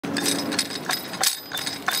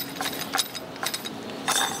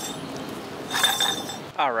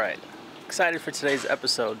Alright, excited for today's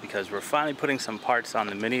episode because we're finally putting some parts on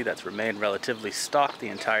the Mini that's remained relatively stock the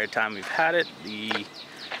entire time we've had it. The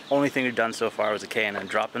only thing we've done so far was a K&N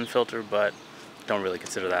drop-in filter, but don't really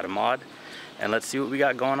consider that a mod. And let's see what we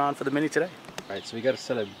got going on for the Mini today. Alright, so we got a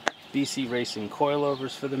set of BC Racing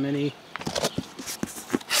Coilovers for the Mini.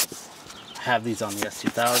 I have these on the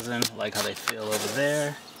S2000, like how they feel over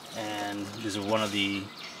there. And this is one of the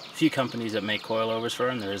few companies that make coilovers for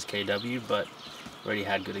them. There is KW, but already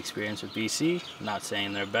had good experience with BC. Not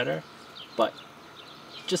saying they're better, but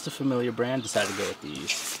just a familiar brand. Decided to go with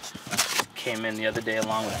these. Came in the other day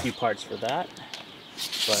along with a few parts for that.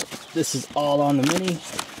 But this is all on the Mini,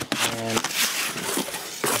 and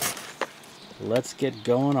let's get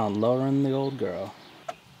going on lowering the old girl.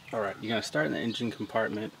 Alright, you're going to start in the engine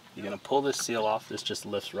compartment. You're going to pull this seal off. This just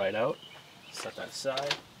lifts right out. Set that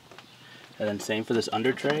aside. And then same for this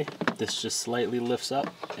under tray. This just slightly lifts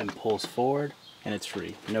up and pulls forward, and it's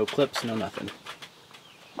free. No clips, no nothing.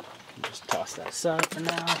 Just toss that aside for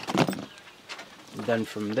now. And then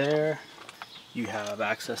from there, you have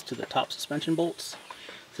access to the top suspension bolts.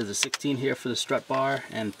 There's a 16 here for the strut bar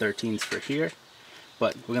and 13s for here.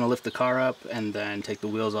 But we're going to lift the car up and then take the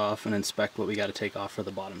wheels off and inspect what we got to take off for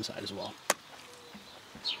the bottom side as well.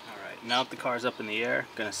 Alright, now that the car's up in the air,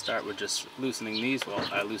 I'm going to start with just loosening these. Well,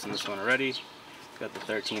 I loosened this one already. Got the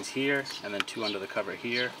 13s here and then 2 under the cover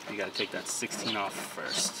here. You got to take that 16 off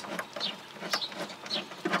first.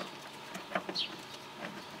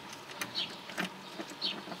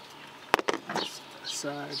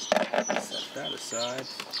 Set that aside,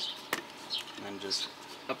 and then just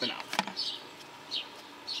up and out.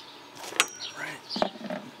 Alright,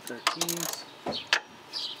 13s.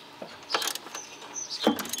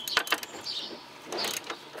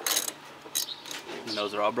 And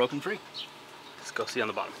those are all broken free. Let's go see on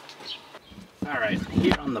the bottom. Alright,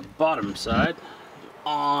 here on the bottom side,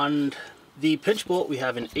 on the pinch bolt, we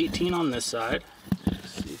have an 18 on this side.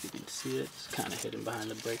 See if you can see it. It's kind of hidden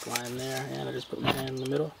behind the brake line there, and I just put my hand in the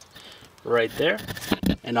middle right there.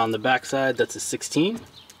 And on the back side, that's a 16, so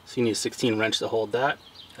you need a 16 wrench to hold that.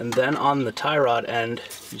 And then on the tie rod end,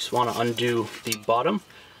 you just want to undo the bottom,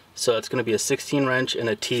 so it's going to be a 16 wrench and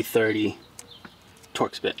a T30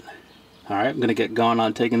 Torx bit. Alright, I'm going to get going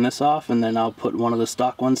on taking this off, and then I'll put one of the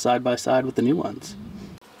stock ones side by side with the new ones.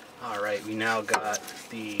 Alright, we now got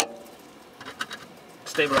the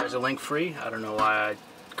stabilizer link free. I don't know why I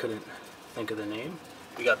couldn't think of the name.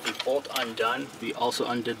 We got the bolt undone. We also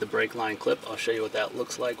undid the brake line clip. I'll show you what that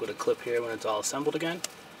looks like with a clip here when it's all assembled again.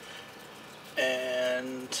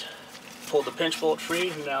 And pulled the pinch bolt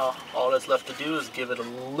free. Now all that's left to do is give it a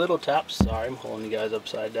little tap. Sorry, I'm holding you guys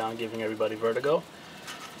upside down, giving everybody vertigo.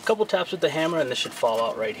 A couple taps with the hammer and this should fall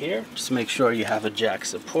out right here. Just make sure you have a jack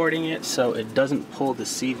supporting it so it doesn't pull the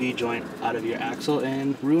CV joint out of your axle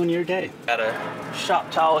and ruin your day. Got a shop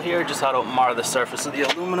towel here just so I don't mar the surface of the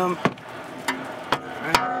aluminum.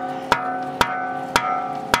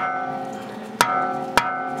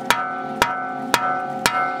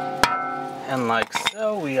 And like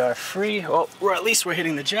so, we are free. Well, or at least we're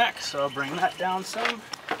hitting the jack, so I'll bring that down some.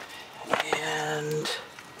 And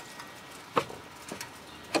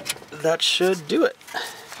that should do it.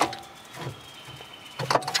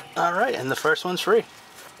 Alright, and the first one's free.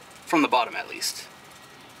 From the bottom, at least.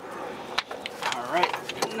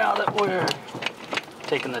 Alright, now that we're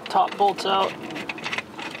taking the top bolts out,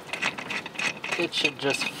 it should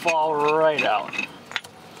just fall right out.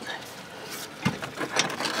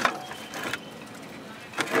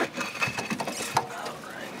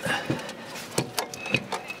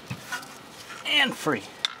 And free.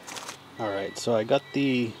 Alright, so I got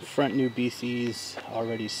the front new BCs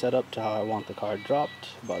already set up to how I want the car dropped,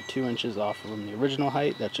 about 2 inches off from the original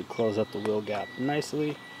height. That should close up the wheel gap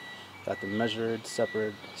nicely. Got them measured,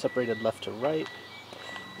 separated left to right.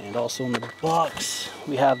 And also in the box,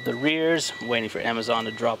 we have the rears. I'm waiting for Amazon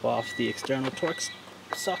to drop off the external Torx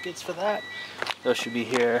sockets for that. Those should be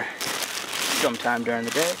here sometime during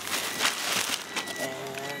the day.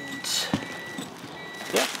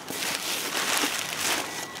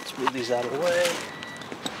 Move these out of the way.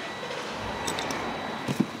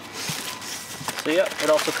 So yeah, it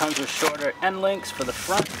also comes with shorter end links for the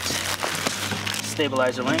front,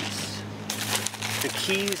 stabilizer links, the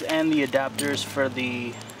keys and the adapters for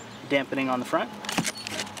the dampening on the front.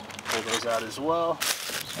 Pull those out as well.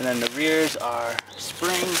 And then the rears are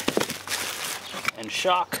spring and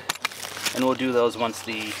shock, and we'll do those once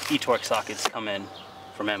the e-Torx sockets come in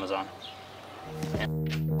from Amazon.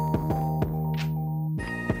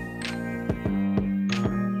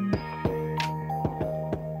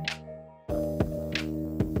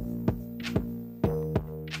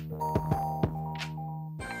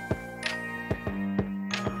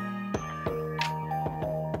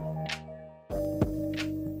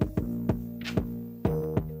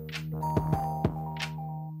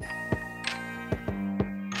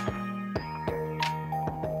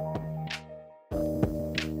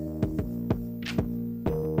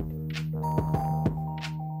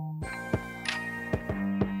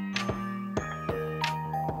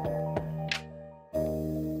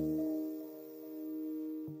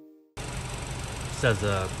 Just as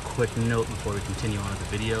a quick note before we continue on with the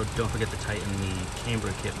video, don't forget to tighten the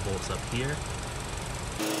camber kit bolts up here.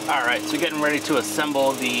 Alright, so getting ready to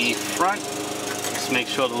assemble the front. Just make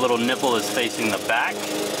sure the little nipple is facing the back.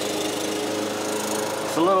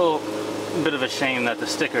 It's a little bit of a shame that the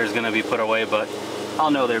sticker is going to be put away, but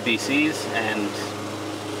I'll know they're BC's and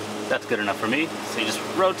that's good enough for me. So you just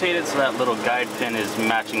rotate it so that little guide pin is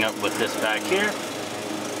matching up with this back here,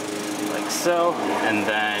 like so, and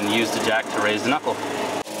then use the jack to raise the knuckle.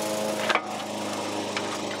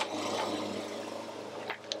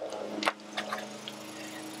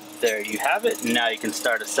 There you have it. Now you can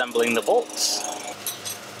start assembling the bolts.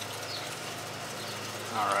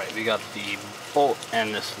 Alright, we got the bolt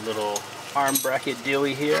and this little arm bracket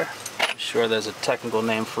dealy here. I'm sure there's a technical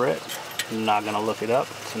name for it. I'm not gonna look it up.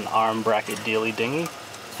 It's an arm bracket dealy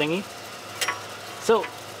thingy. So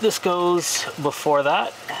this goes before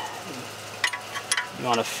that. You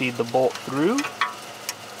want to feed the bolt through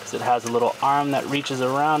because it has a little arm that reaches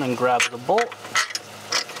around and grabs the bolt.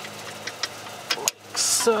 Like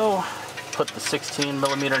so. Put the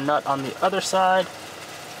 16mm nut on the other side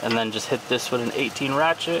and then just hit this with an 18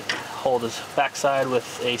 ratchet. Hold this backside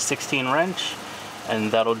with a 16 wrench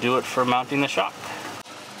and that'll do it for mounting the shock.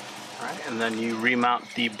 Alright, and then you remount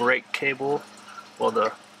the brake cable, well,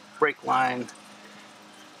 the brake line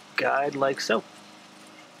guide like so.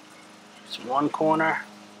 Just one corner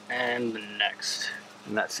and the next.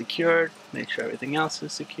 And that's secured. Make sure everything else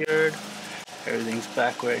is secured. Everything's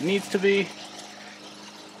back where it needs to be.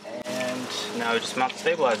 And now we just mount the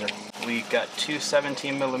stabilizer. We got two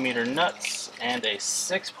 17mm nuts and a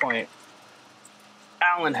 6-point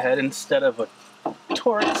Allen head instead of a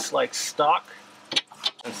Torx like stock.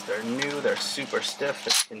 Since they're new, they're super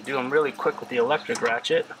stiff. You can do them really quick with the electric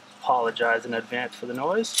ratchet. Apologize in advance for the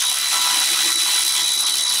noise.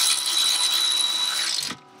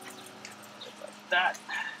 Like that.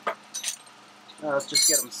 Now let's just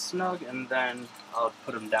get them snug and then I'll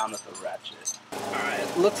put them down with the ratchet.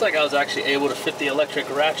 Alright, looks like I was actually able to fit the electric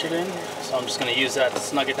ratchet in, so I'm just going to use that to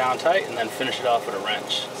snug it down tight and then finish it off with a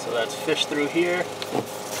wrench. So that's fished through here.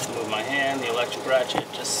 Move my hand, the electric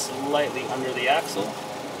ratchet just slightly under the axle.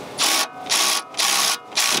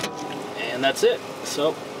 And that's it.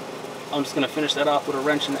 So I'm just going to finish that off with a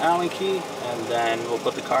wrench and Allen key and then we'll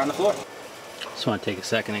put the car on the floor. Just want to take a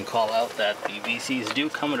second and call out that the VCs do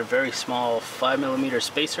come with a very small 5mm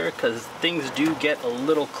spacer because things do get a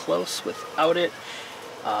little close without it.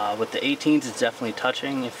 With the 18s it's definitely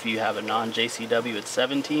touching. If you have a non-JCW at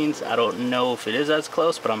 17s, I don't know if it is as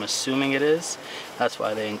close, but I'm assuming it is. That's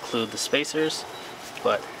why they include the spacers.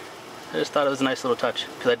 But I just thought it was a nice little touch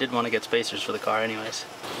because I did want to get spacers for the car anyways.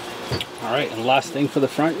 Alright, and last thing for the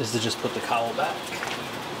front is to just put the cowl back.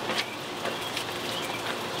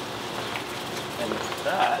 And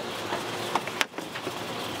that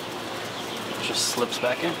just slips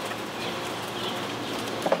back in.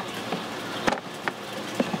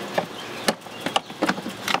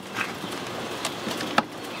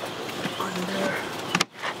 Under,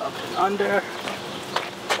 up and under.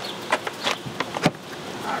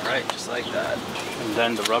 Alright, just like that. And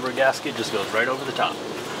then the rubber gasket just goes right over the top.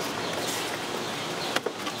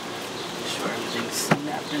 Make sure everything's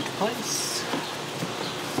snapped into place.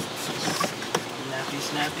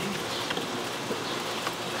 Snappy.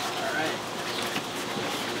 Alright.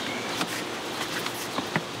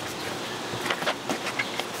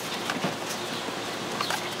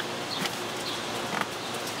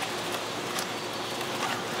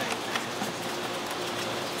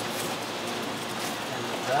 And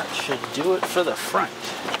that should do it for the front.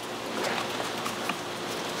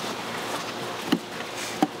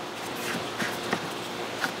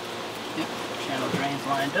 Yep, channel drains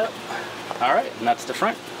lined up. Alright, and that's the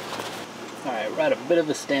front. Alright, we're at a bit of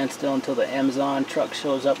a standstill until the Amazon truck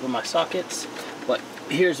shows up with my sockets. But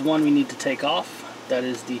here's one we need to take off. That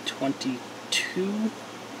is the 22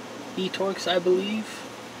 e-Torx, I believe.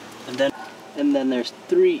 And then there's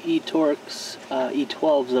 3 e-Torx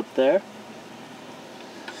E12s up there.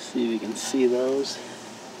 Let's see if you can see those.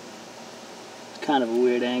 It's kind of a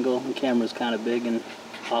weird angle. The camera's kind of big and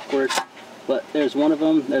awkward. But there's one of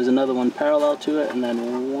them, there's another one parallel to it, and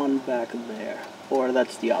then one back there. Or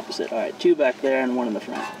that's the opposite. Alright, 2 back there and 1 in the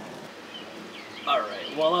front.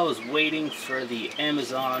 Alright, while I was waiting for the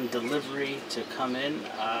Amazon delivery to come in,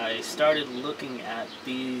 I started looking at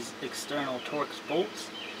these external Torx bolts.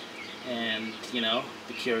 And, you know,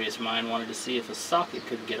 the curious mind wanted to see if a socket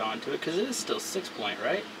could get onto it, because it is still 6-point,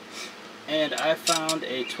 right? And I found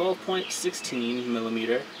a 12-point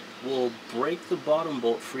 16mm will break the bottom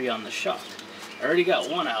bolt free on the shock. I already got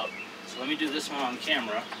one out, so let me do this one on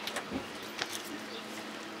camera.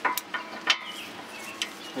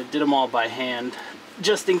 I did them all by hand,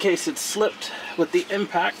 just in case it slipped with the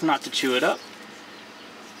impact, not to chew it up.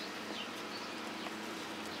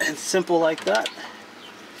 And simple like that,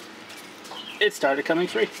 it started coming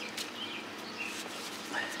free.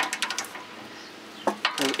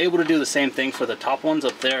 I was able to do the same thing for the top ones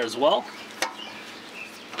up there as well.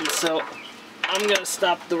 And so I'm gonna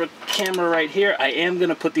stop the camera right here. I am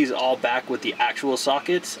gonna put these all back with the actual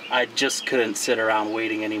sockets. I just couldn't sit around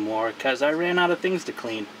waiting anymore because I ran out of things to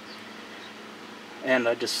clean. And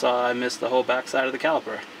I just saw I missed the whole back side of the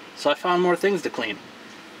caliper. So I found more things to clean.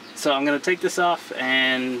 So I'm gonna take this off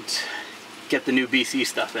and get the new BC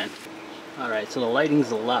stuff in. Alright, so the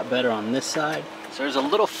lighting's a lot better on this side. So there's a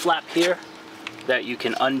little flap here that you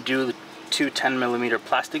can undo the two 10mm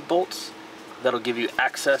plastic bolts. That'll give you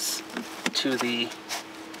access to the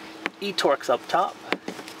e-torques up top.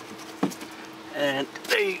 And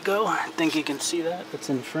there you go. I think you can see that. It's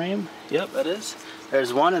in frame. Yep, it is.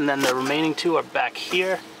 There's one, and then the remaining two are back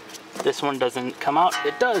here. This one doesn't come out.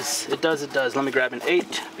 It does. It does. It does. Let me grab an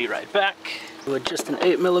 8. Be right back. With just an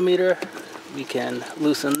 8mm, we can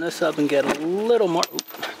loosen this up and get a little more.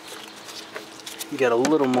 Get a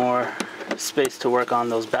little more space to work on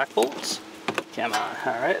those back bolts. Come on.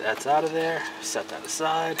 Alright, that's out of there. Set that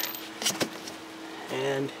aside.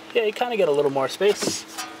 And yeah, you kind of get a little more space.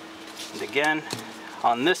 And again,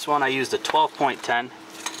 on this one I used a 12.10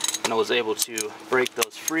 and I was able to break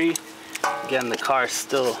those free. Again, the car is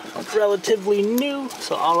still relatively new,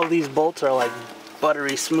 so all of these bolts are like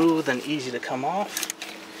buttery smooth and easy to come off.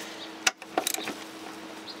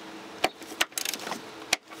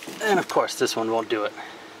 And of course this one won't do it.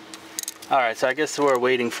 Alright, so I guess we're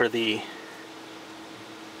waiting for the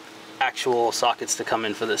actual sockets to come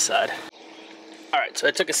in for this side. Alright, so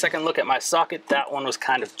I took a second look at my socket. That one was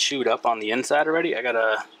kind of chewed up on the inside already. I got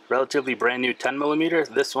a relatively brand new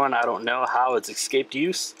 10mm. This one, I don't know how it's escaped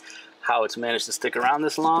use, how it's managed to stick around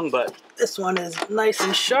this long, but this one is nice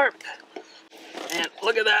and sharp. And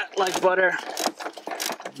look at that, like butter.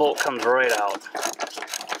 Bolt comes right out.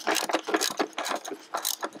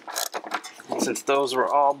 And since those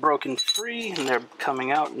were all broken free and they're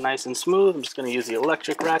coming out nice and smooth, I'm just going to use the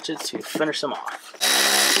electric ratchet to finish them off.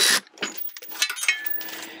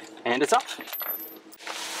 And it's off.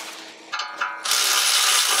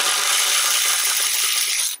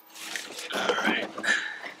 Alright.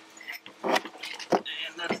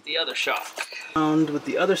 And that's the other shock. And with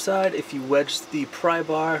the other side, if you wedge the pry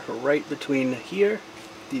bar right between here,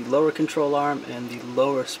 the lower control arm and the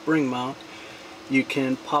lower spring mount, you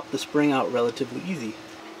can pop the spring out relatively easy.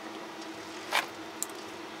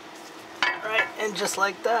 Alright, and just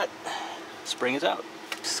like that, spring is out.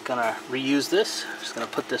 Just gonna reuse this. Just gonna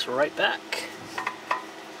put this right back.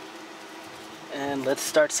 And let's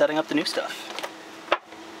start setting up the new stuff.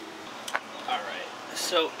 Alright,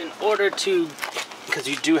 so in order to, because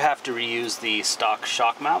you do have to reuse the stock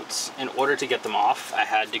shock mounts, in order to get them off, I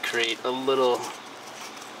had to create a little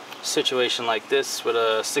situation like this with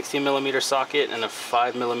a 16mm socket and a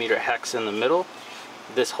 5mm hex in the middle.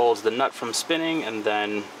 This holds the nut from spinning, and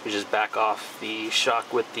then you just back off the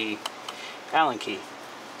shock with the Allen key.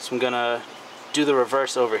 So I'm gonna do the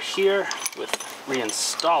reverse over here with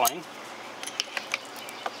reinstalling.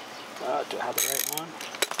 Do I have the right one?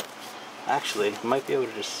 Actually, I might be able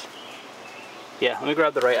to just, yeah, let me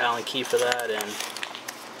grab the right Allen key for that and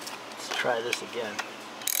let's try this again.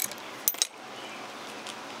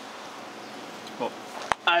 Well,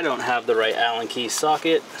 I don't have the right Allen key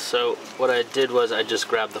socket, so what I did was I just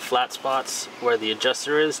grabbed the flat spots where the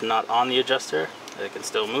adjuster is, not on the adjuster, it can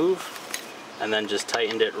still move, and then just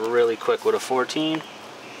tightened it really quick with a 14.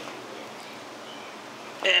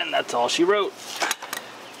 And that's all she wrote.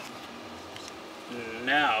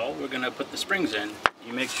 Now we're gonna put the springs in.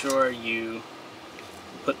 You make sure you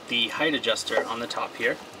put the height adjuster on the top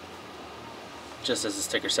here, just as the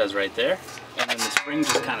sticker says right there, and then the spring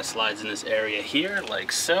just kind of slides in this area here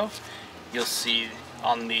like so. You'll see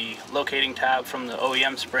on the locating tab from the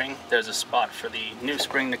OEM spring there's a spot for the new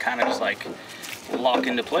spring to kind of just like lock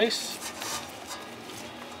into place,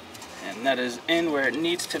 and that is in where it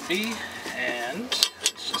needs to be. And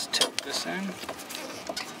let's just tilt this in,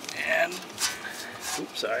 and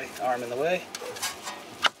oops, sorry, arm in the way.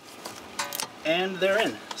 And they're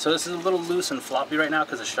in. So this is a little loose and floppy right now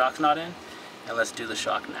because the shock's not in. And let's do the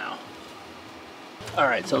shock now.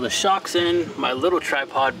 Alright, so the shock's in. My little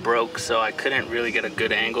tripod broke, so I couldn't really get a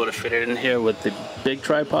good angle to fit it in here with the big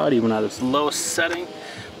tripod, even at its lowest setting.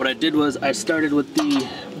 What I did was I started with the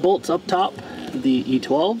bolts up top, the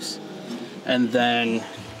E12s, and then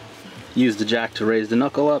used the jack to raise the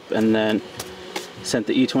knuckle up, and then sent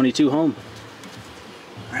the E22 home.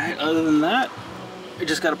 Alright, other than that, I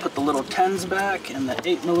just got to put the little 10s back and the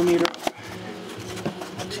 8mm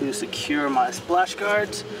to secure my splash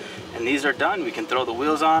guards. And these are done. We can throw the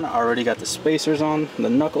wheels on. I already got the spacers on, the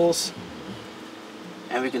knuckles.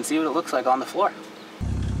 And we can see what it looks like on the floor.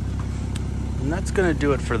 And that's gonna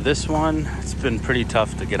do it for this one. It's been pretty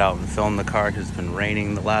tough to get out and film the car because it's been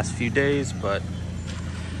raining the last few days, but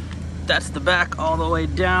that's the back all the way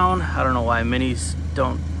down. I don't know why minis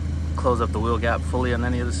don't close up the wheel gap fully on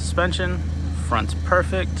any of the suspension. Front's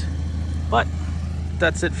perfect, but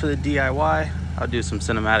that's it for the DIY. I'll do some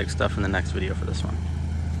cinematic stuff in the next video for this one.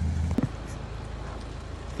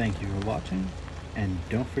 Thank you for watching, and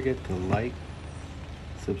don't forget to like,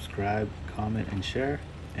 subscribe, comment, and share,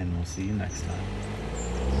 and we'll see you next time.